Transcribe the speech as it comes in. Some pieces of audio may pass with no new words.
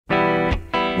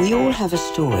We all have a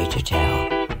story to tell,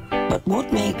 but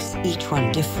what makes each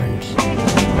one different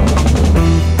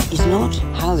is not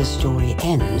how the story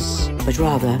ends, but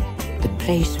rather the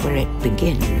place where it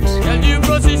begins. Can you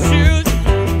brush his shoes?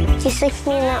 Do you think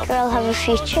me and that girl have a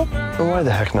future? Well, why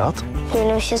the heck not? You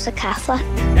know she's a Catholic.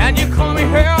 And you call me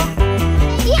here?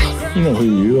 Yes! You know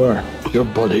who you are. Your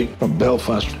buddy from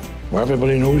Belfast, where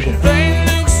everybody knows you. They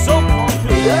look so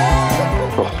complete.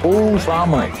 The whole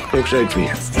family looks out for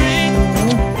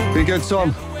you. Be good,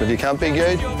 son. If you can't be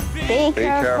good, Be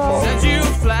careful. Send you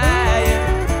flying.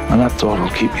 And that thought will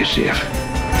keep you safe.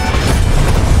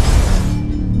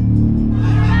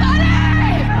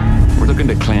 We're looking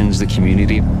to cleanse the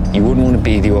community. You wouldn't want to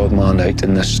be the old man out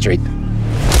in the street.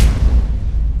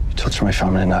 you touch my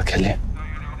family and I'll kill you.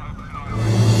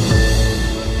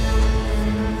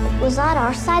 Was that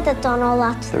our side that done all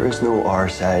that? There is no our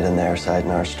side and their side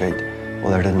in our street. Well,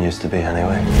 there didn't used to be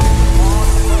anyway.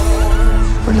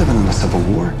 We're living in a civil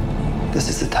war. This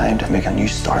is the time to make a new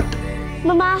start.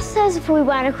 My ma says if we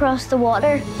went across the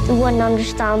water, they wouldn't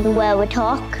understand the way we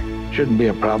talk. Shouldn't be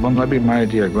a problem. I've been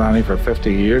married to your granny for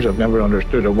 50 years. I've never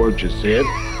understood a word you said.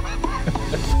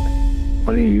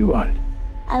 What do you want?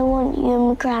 I want you and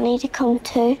my granny to come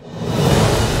too.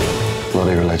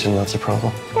 Bloody religion, that's a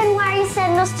problem. Then why are you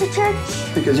sending us to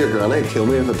church? Because your granny would kill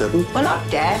me if it didn't. We're not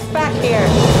deaf back here.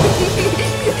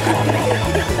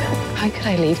 How could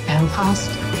I leave Belfast?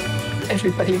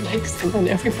 Everybody likes them and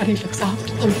everybody looks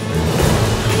after them.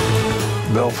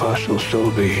 Belfast will still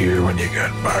be here when you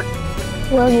get back.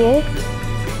 Will you?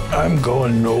 I'm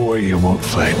going nowhere you won't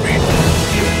find me.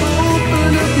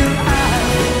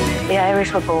 The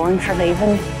Irish were born for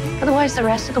leaving. Otherwise, the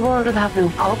rest of the world would have no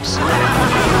hopes.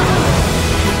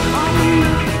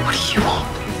 What do you want?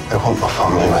 I want my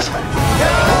family with me.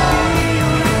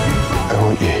 I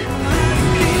want you.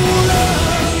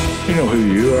 You know who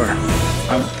you are.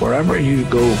 And wherever you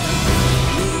go,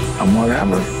 and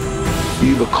whatever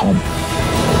you become,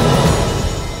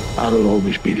 that'll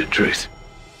always be the truth.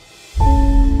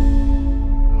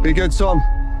 Be good, son.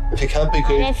 If you can't be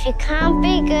good. And if you can't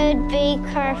be good, be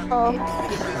careful.